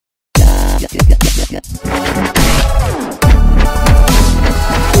What's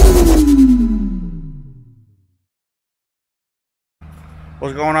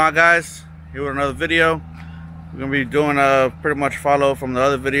going on, guys? Here with another video. We're gonna be doing a pretty much follow from the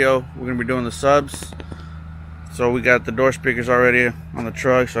other video. We're gonna be doing the subs. So we got the door speakers already on the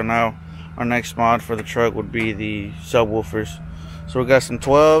truck, so now our next mod for the truck would be the subwoofers. So we got some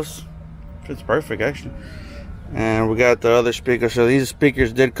 12s. It's perfect, actually. And we got the other speakers. So these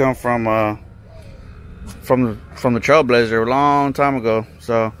speakers did come from the Trailblazer a long time ago.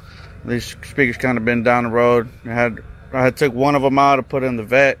 So these speakers kind of been down the road. I had took one of them out to put in the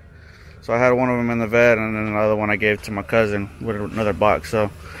vet. So I had one of them in the vet, and then another one I gave to my cousin with another box.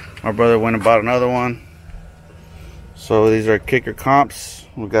 So my brother went and bought another one. So these are kicker comps.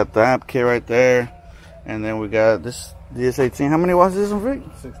 We got the amp kit right there, and then we got this DS18. How many watts is this one, Vic?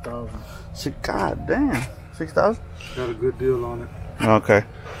 6,000. God damn, 6,000. Got a good deal on it. Okay.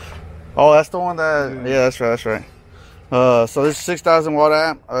 Oh, that's the one that. Yeah, that's right. That's right. So this is 6,000 watt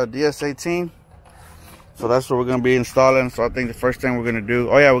amp, DS18. So that's what we're gonna be installing. So I think the first thing we're gonna do.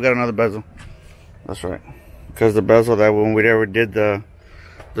 Oh yeah, we got another bezel. That's right. Because the bezel that when we ever did the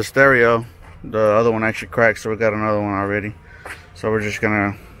stereo, the other one actually cracked. So we got another one already. So we're just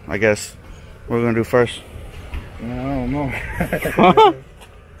gonna, I guess, what we're gonna do first. I don't know.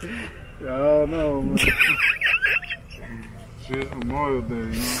 I don't know, man. Shit, Memorial Day, you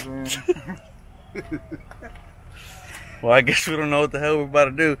know what I'm saying? Well, I guess we don't know what the hell we're about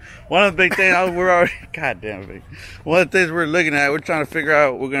to do. One of the big things we're already, goddamn big. One of the things we're looking at, we're trying to figure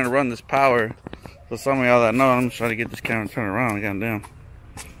out we're gonna run this power. So some of y'all that know, I'm trying to get this camera turned around. Goddamn.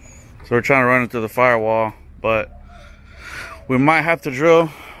 So we're trying to run it through the firewall, but we might have to drill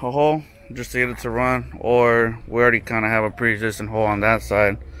a hole just to get it to run, or we already kind of have a pre-existing hole on that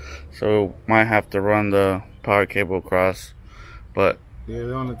side, so we might have to run the power cable across. But yeah,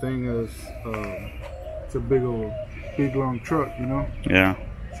 the only thing is, it's a big long truck, you know. Yeah.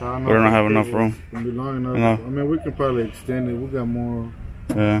 So I know we don't have enough room. Can be long enough. No. I mean, we can probably extend it. We got more.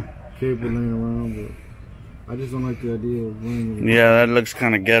 Yeah. Cable laying around, but I just don't like the idea of running it. Yeah, that looks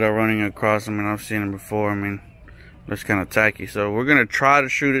kind of ghetto running across. I mean, I've seen it before. I mean, it's kind of tacky. So we're gonna try to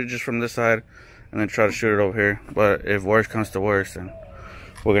shoot it just from this side, and then try to shoot it over here. But if worse comes to worse, then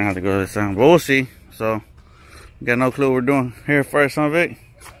we're gonna have to go this side. But we'll see. So we got no clue what we're doing here first, huh, Vic?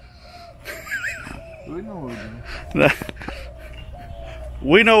 We know what we're doing.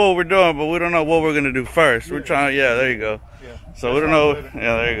 We know what we're doing, but we don't know what we're gonna do first. We're trying. Yeah, there you go. Yeah. So we don't know.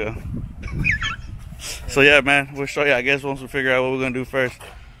 Yeah, there you go. So yeah, man, we'll show you, I guess, once we figure out what we're gonna do first.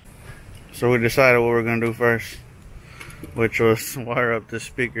 So we decided what we're gonna do first, which was wire up this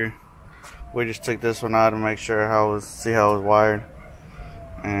speaker. We just took this one out to make sure see how it was wired.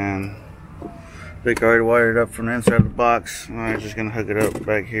 And Vic already wired it up from the inside of the box. I'm just gonna hook it up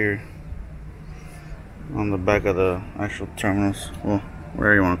back here on the back of the actual terminals. Well,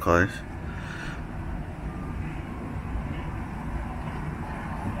 whatever you want to call this.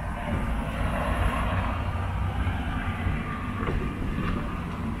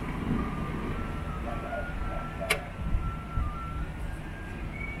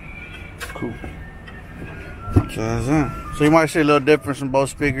 Cool. So that's it. So you might see a little difference in both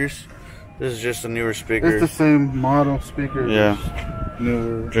speakers. This is just a newer speaker. It's the same model speaker. Yeah.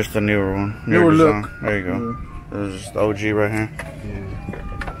 Newer. Just a newer one. Newer design. look. There you go. Yeah. This is the OG right here.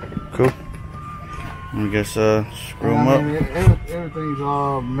 Yeah. Cool. I guess screw them up. Everything's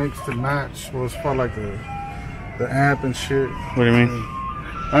all mixed to match. Well, it's probably like the amp and shit. What do you mean?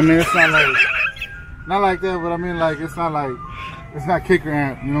 I mean, it's not like that, but I mean, like, it's not kicker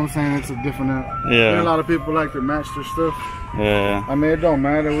amp, you know what I'm saying? It's a different amp. Yeah. A lot of people like to match their stuff. Yeah. I mean, it don't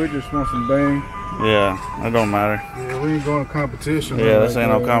matter. We just want some bang. Yeah, it don't matter. Yeah, we ain't going to competition. Yeah, this ain't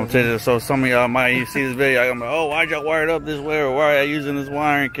no competition. So some of y'all might see this video, I'm like, oh, why'd y'all wire it up this way, or why are y'all using this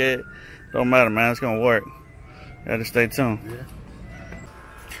wiring kit? Don't matter, man. It's gonna work. You gotta stay tuned. Yeah.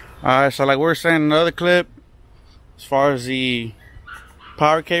 All right, so like we were saying in the other clip, as far as the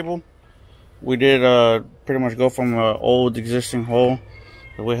power cable, we did pretty much go from an old existing hole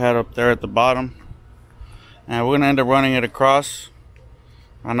that we had up there at the bottom, and we're gonna end up running it across.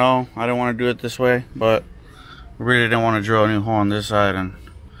 I know I didn't want to do it this way, but we really didn't want to drill a new hole on this side, and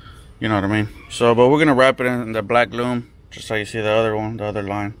you know what I mean. So, but we're gonna wrap it in the black loom, just like you see the other one, the other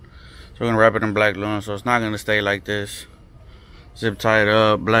line. So we're gonna wrap it in black loom, so it's not gonna stay like this. Zip tie it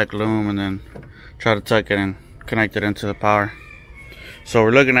up, black loom, and then try to tuck it and connect it into the power. So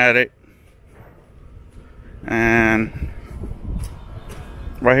we're looking at it, and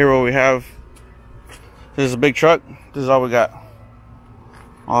right here what we have, this is a big truck. This is all we got.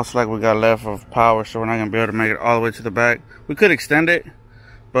 All slack we got left of power, so we're not gonna be able to make it all the way to the back. We could extend it,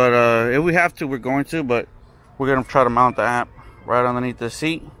 But if we have to, we're going to. But we're gonna try to mount the amp right underneath the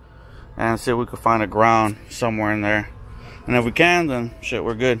seat and see if we can find a ground somewhere in there. And if we can, then shit,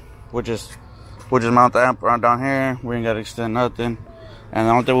 we're good. We'll just mount the amp around down here. We ain't gotta extend nothing. And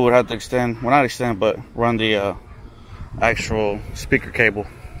the only thing we would have to extend, well, not extend, but run the actual speaker cable,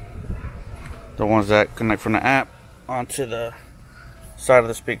 the ones that connect from the amp onto the side of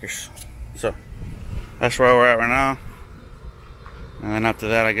the speakers. So that's where we're at right now. And then after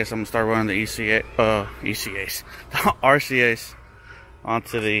that, I guess I'm gonna start running the ECAs, the RCAs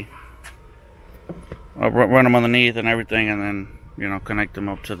onto the, run them underneath and everything, and then, you know, connect them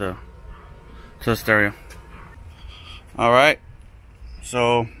up to the stereo. All right.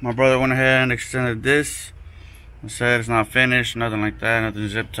 So my brother went ahead and extended this. I said it's not finished, nothing like that, nothing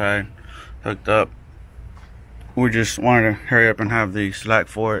zip tied, hooked up. We just wanted to hurry up and have the slack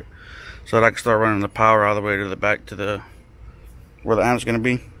for it so that I can start running the power all the way to the back to the where the amp's gonna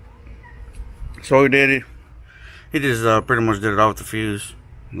be. So we did it. He just pretty much did it off the fuse.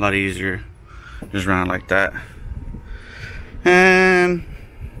 A lot easier. Just ran it like that. And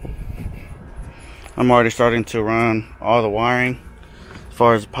I'm already starting to run all the wiring. As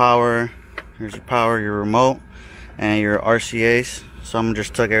far as the power, here's your power, your remote, and your RCAs. So I'm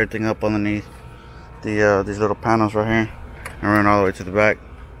just tuck everything up underneath the these little panels right here and run all the way to the back.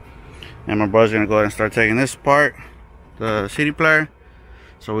 And my brother's gonna go ahead and start taking this apart, the CD player,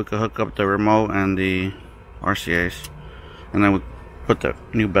 so we could hook up the remote and the RCAs, and then we put the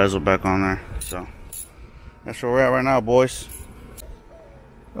new bezel back on there. So that's where we're at right now, boys.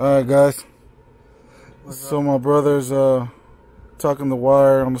 Alright guys, so my brother's tucking the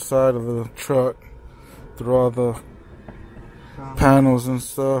wire on the side of the truck through all the panels and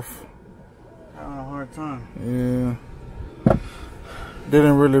stuff. Having a hard time. Yeah.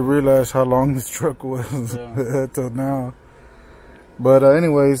 Didn't really realize how long this truck was till now. But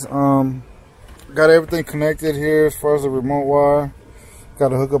anyways, got everything connected here as far as the remote wire. Got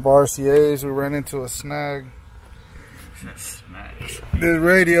to hook up RCAs. We ran into a snag. This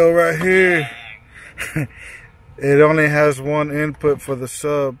radio right here. It only has one input for the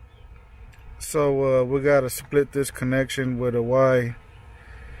sub, so we gotta split this connection with a Y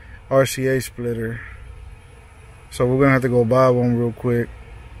RCA splitter. So we're gonna have to go buy one real quick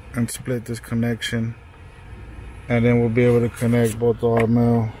and split this connection, and then we'll be able to connect both our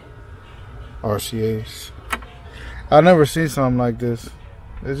male RCAs. I've never seen something like this.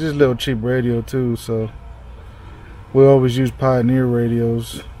 It's just a little cheap radio too, so we always use Pioneer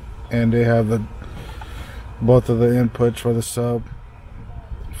radios, and they have both of the inputs for the sub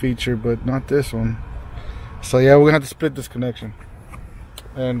feature, but not this one. So yeah, we're gonna have to split this connection,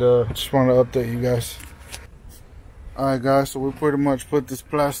 and just want to update you guys. Alright guys, so we pretty much put this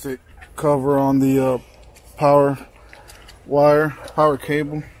plastic cover on the power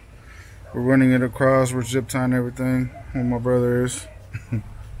cable. We're running it across, we're zip tying everything where my brother is.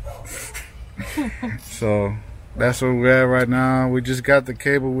 So that's where we're at right now. We just got the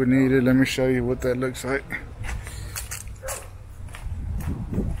cable we needed. Let me show you what that looks like.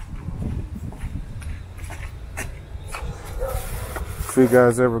 If you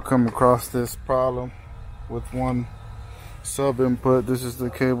guys ever come across this problem with one sub input, this is the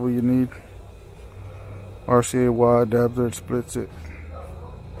cable you need. RCA Y adapter, it splits it.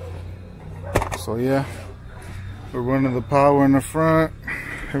 So yeah, we're running the power in the front.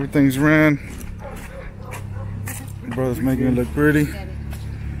 Everything's ran. Brother's making it look pretty.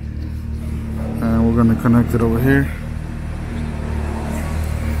 And we're gonna connect it over here.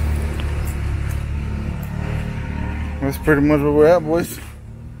 That's pretty much where we're at, boys.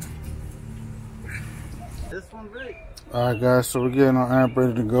 This one's big. Alright guys, so we're getting our amp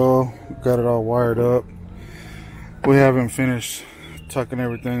ready to go. Got it all wired up. We haven't finished tucking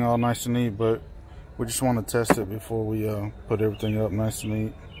everything all nice and neat, but we just want to test it before we put everything up nice and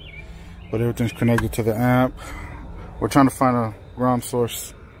neat. But everything's connected to the amp. We're trying to find a ground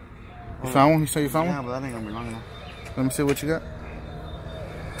source. You found one? You say you found one? Yeah, but that ain't gonna be long enough. Let me see what you got.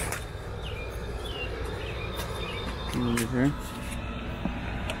 Okay.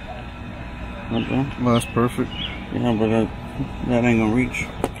 Okay. Well, that's perfect. Yeah, but that ain't gonna reach.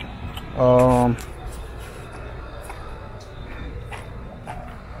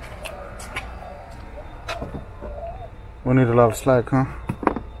 We need a lot of slack, huh?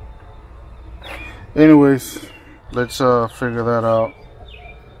 Anyways, let's figure that out.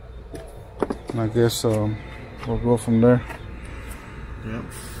 And I guess we'll go from there. Yep.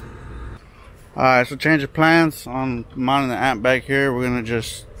 Alright, so change of plans on mounting the amp back here. We're gonna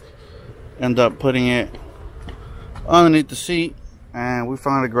just end up putting it underneath the seat, and we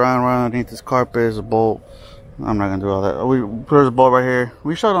found a ground right underneath this carpet is a bolt I'm not gonna do all that. Oh, we put the ball right here.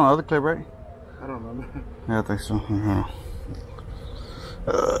 We shot on the other clip, right? I don't know. Yeah, I think so.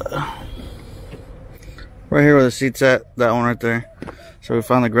 Right here where the seat's at, that one right there. So we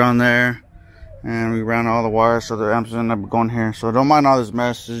found the ground there, and we ran all the wires, so the amps ended up going here. So don't mind all this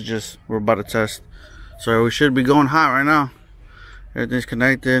mess. It's just we're about to test. So we should be going hot right now. Everything's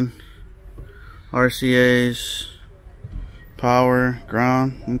connected. RCA's, power,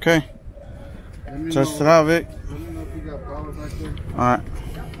 ground. Okay. Test it out, Vic. Let me know if you got power back there. Alright.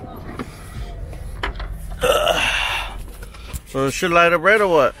 So it should light up red or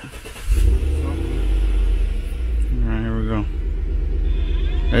what? Alright, here we go.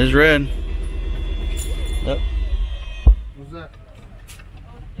 There's red. Yep. What's that?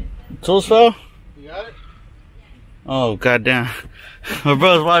 Tools fell? You got it? Oh, goddamn. My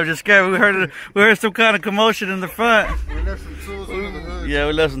brother's wife just scared. We heard some kind of commotion in the front. We left some tools under the hood. Yeah,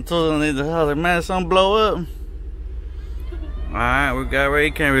 we left some tools underneath the house. I was like, man, something blow up. Alright, we got red.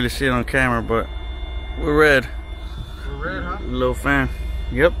 You can't really see it on camera, but we're red. We're red, huh? Little fan.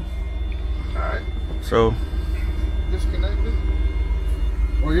 Yep. Alright. So. Disconnected?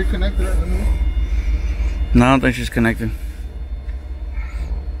 Or you're connected right now? No, I don't think she's connected.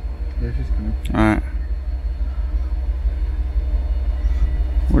 Yeah, she's connected. Alright.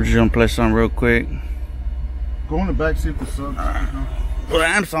 We're just gonna play something real quick. Go in the back, see if the sub's on. Well, the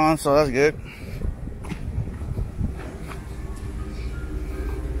amp's on, so that's good.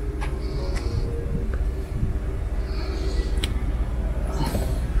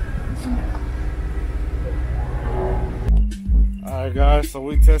 Alright guys, so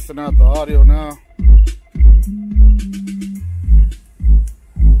we testing out the audio now.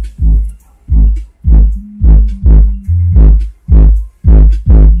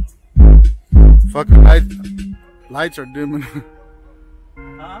 Fucking lights are dimming.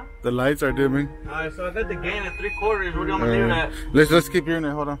 Huh? The lights are dimming. Alright, so I got the gain at 3/4. What do you want me to do that? Let's keep hearing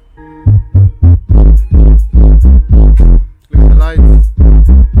it. Hold on. Look at the lights.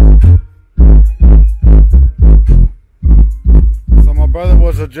 So my brother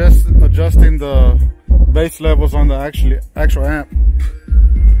was adjusting the bass levels on the actual amp.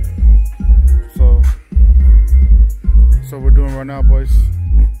 So we're doing right now, boys.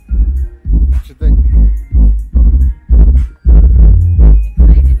 What you think?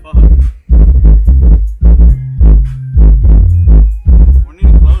 We need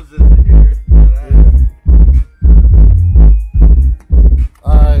to close this here.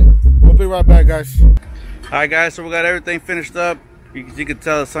 Alright, we'll be right back, guys. Alright guys, so we got everything finished up. You can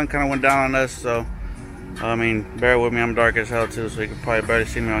tell the sun kind of went down on us, so I mean, bear with me, I'm dark as hell too, so you can probably barely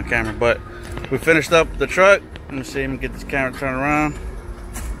see me on camera. But we finished up the truck. Let me see, let me get this camera turned around.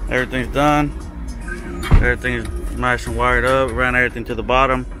 Everything's done. Everything's nice and wired up. Ran everything to the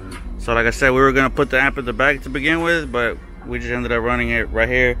bottom. So like I said, we were gonna put the amp at the back to begin with, but we just ended up running it right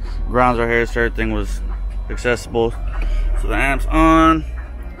here. Grounds right here, so everything was accessible. So the amp's on.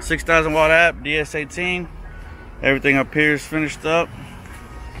 6,000 watt app, DS18. Everything up here is finished up.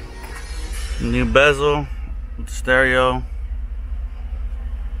 New bezel with the stereo.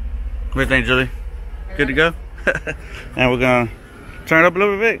 What do you think, Julie? Good to go? And we're gonna turn it up a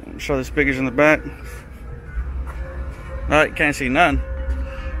little bit. Show the speakers in the back. Alright, can't see none.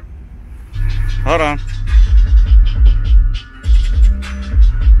 Hold on.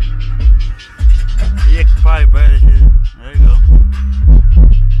 Yeah, probably better. There you go.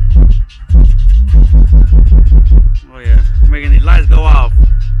 Oh yeah, making these lights go off.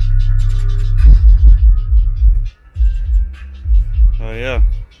 Oh yeah.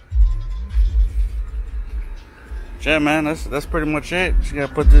 Yeah, man, that's pretty much it. Just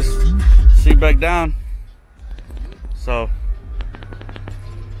gotta put this seat back down. So,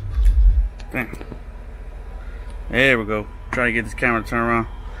 there we go. Trying to get this camera to turn around.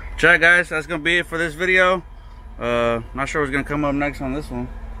 Chat, guys, that's gonna be it for this video. Not sure what's gonna come up next on this one.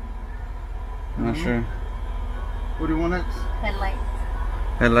 Not sure. What do you want next? Headlights.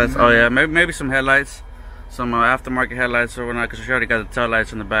 Headlights. Oh yeah, maybe some headlights, some aftermarket headlights or whatnot, because she already got the tail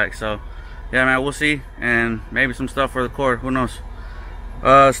lights in the back. So yeah, man, we'll see, and maybe some stuff for the cord. Who knows?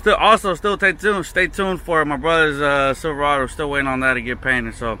 Still stay tuned for my brother's Silverado. Still waiting on that to get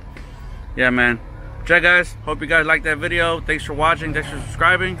painted. So yeah, man. Chat, guys, hope you guys liked that video. Thanks for watching. Thanks for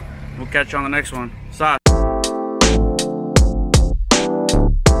subscribing. We'll catch you on the next one.